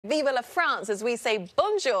Vive la France, as we say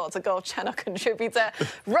bonjour to Golf Channel contributor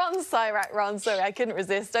Ron Sirak. Ron, sorry, I couldn't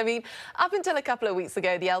resist. I mean, up until a couple of weeks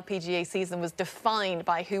ago, the LPGA season was defined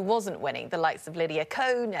by who wasn't winning, the likes of Lydia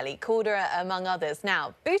Ko, Nelly Korda, among others.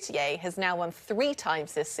 Now, Boutier has now won 3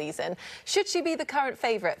 times this season. Should she be the current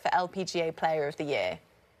favourite for LPGA Player of the Year?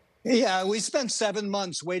 Yeah, we spent 7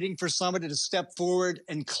 months waiting for somebody to step forward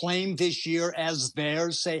and claim this year as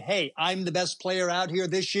theirs, say, hey, I'm the best player out here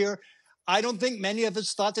this year. I don't think many of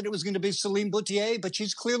us thought that it was going to be Celine Boutier, but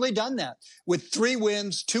she's clearly done that with 3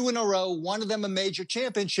 wins, 2 in a row, one of them a major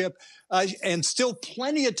championship, and still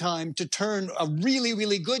plenty of time to turn a really,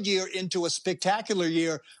 really good year into a spectacular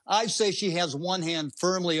year. I say she has one hand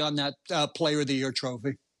firmly on that Player of the Year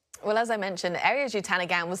trophy. Well, as I mentioned,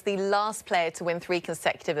 Arnold was the last player to win 3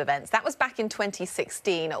 consecutive events. That was back in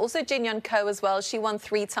 2016. Also, Jin Ko as well. She won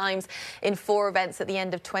 3 times in 4 events at the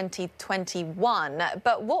end of 2021.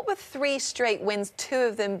 But what were 3 straight wins, 2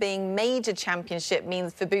 of them being major championship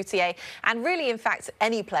means for Boutier and really, in fact,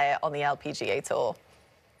 any player on the LPGA Tour?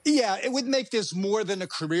 Yeah, it would make this more than a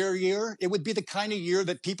career year. It would be the kind of year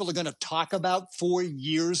that people are going to talk about for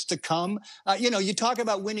years to come. You talk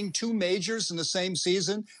about winning 2 majors in the same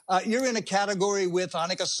season. You're in a category with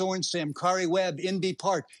Annika Sorenstam, Kari Webb, Inbee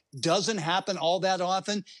Park. Doesn't happen all that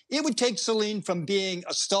often. It would take Celine from being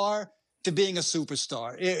a star to being a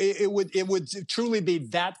superstar. It would truly be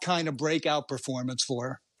that kind of breakout performance for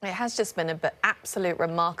her. It has just been an absolute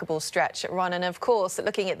remarkable stretch, Ron. And of course,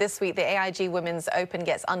 looking at this week, the AIG Women's Open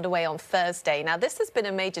gets underway on Thursday. Now, this has been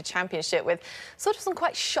a major championship with sort of some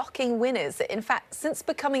quite shocking winners. In fact, since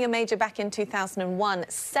becoming a major back in 2001,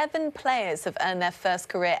 7 players have earned their first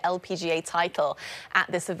career LPGA title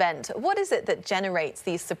at this event. What is it that generates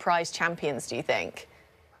these surprise champions, do you think?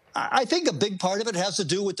 I think a big part of it has to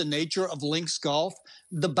do with the nature of links golf,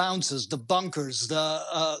 the bounces, the bunkers,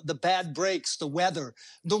 the bad breaks, the weather,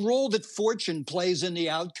 the role that fortune plays in the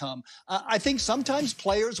outcome. I think sometimes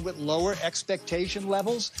players with lower expectation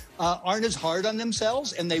levels aren't as hard on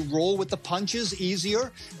themselves, and they roll with the punches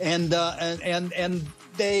easier, and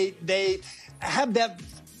they have that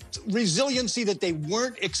resiliency that they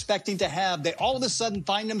weren't expecting to have. They all of a sudden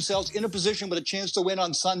find themselves in a position with a chance to win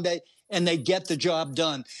on Sunday, and they get the job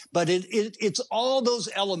done. But it's all those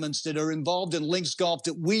elements that are involved in links golf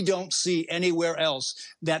that we don't see anywhere else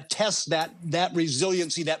that test that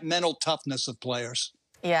resiliency, that mental toughness of players.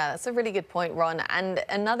 Yeah, that's a really good point, Ron. And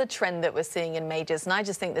another trend that we're seeing in majors, and I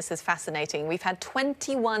just think this is fascinating, we've had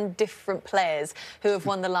 21 different players who have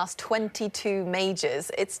won the last 22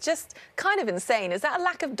 majors. It's just kind of insane. Is that a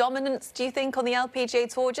lack of dominance, do you think, on the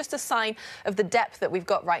LPGA Tour? Just a sign of the depth that we've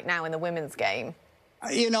got right now in the women's game?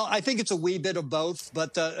 I think it's a wee bit of both,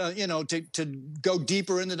 but, to go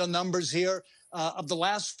deeper into the numbers here, of the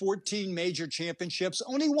last 14 major championships,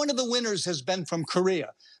 only one of the winners has been from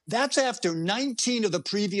Korea. That's after 19 of the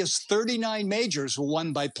previous 39 majors were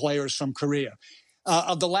won by players from Korea.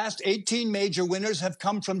 Of the last 18 major winners have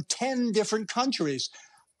come from 10 different countries.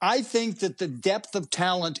 I think that the depth of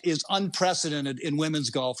talent is unprecedented in women's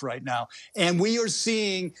golf right now. And we are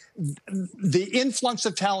seeing the influx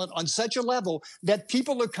of talent on such a level that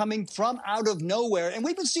people are coming from out of nowhere. And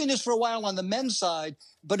we've been seeing this for a while on the men's side.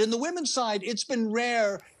 But in the women's side, it's been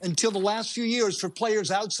rare until the last few years for players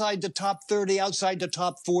outside the top 30, outside the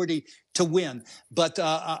top 40 to win. But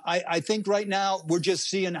I think right now we're just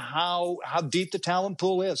seeing how deep the talent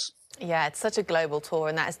pool is. Yeah, it's such a global tour,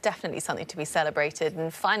 and that is definitely something to be celebrated.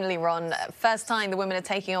 And finally, Ron, first time the women are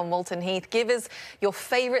taking on Walton Heath. Give us your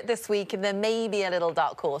favourite this week, and then maybe a little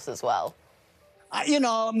dark horse as well.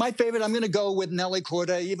 My favorite, I'm going to go with Nelly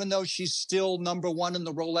Korda, even though she's still #1 in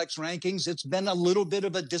the Rolex rankings. It's been a little bit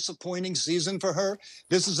of a disappointing season for her.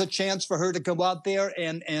 This is a chance for her to go out there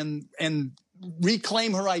and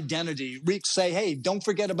reclaim her identity, say, hey, don't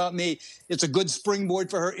forget about me. It's a good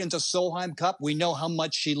springboard for her into Solheim Cup. We know how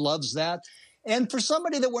much she loves that. And for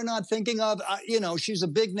somebody that we're not thinking of, she's a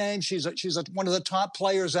big name. She's one of the top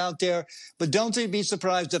players out there. But don't be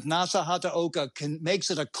surprised if Nasa Hataoka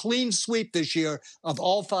makes it a clean sweep this year of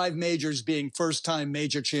all 5 majors being first-time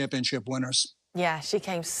major championship winners. Yeah, she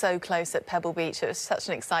came so close at Pebble Beach. It was such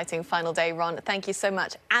an exciting final day, Ron. Thank you so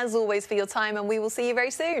much, as always, for your time, and we will see you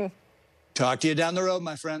very soon. Talk to you down the road,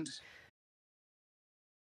 my friend.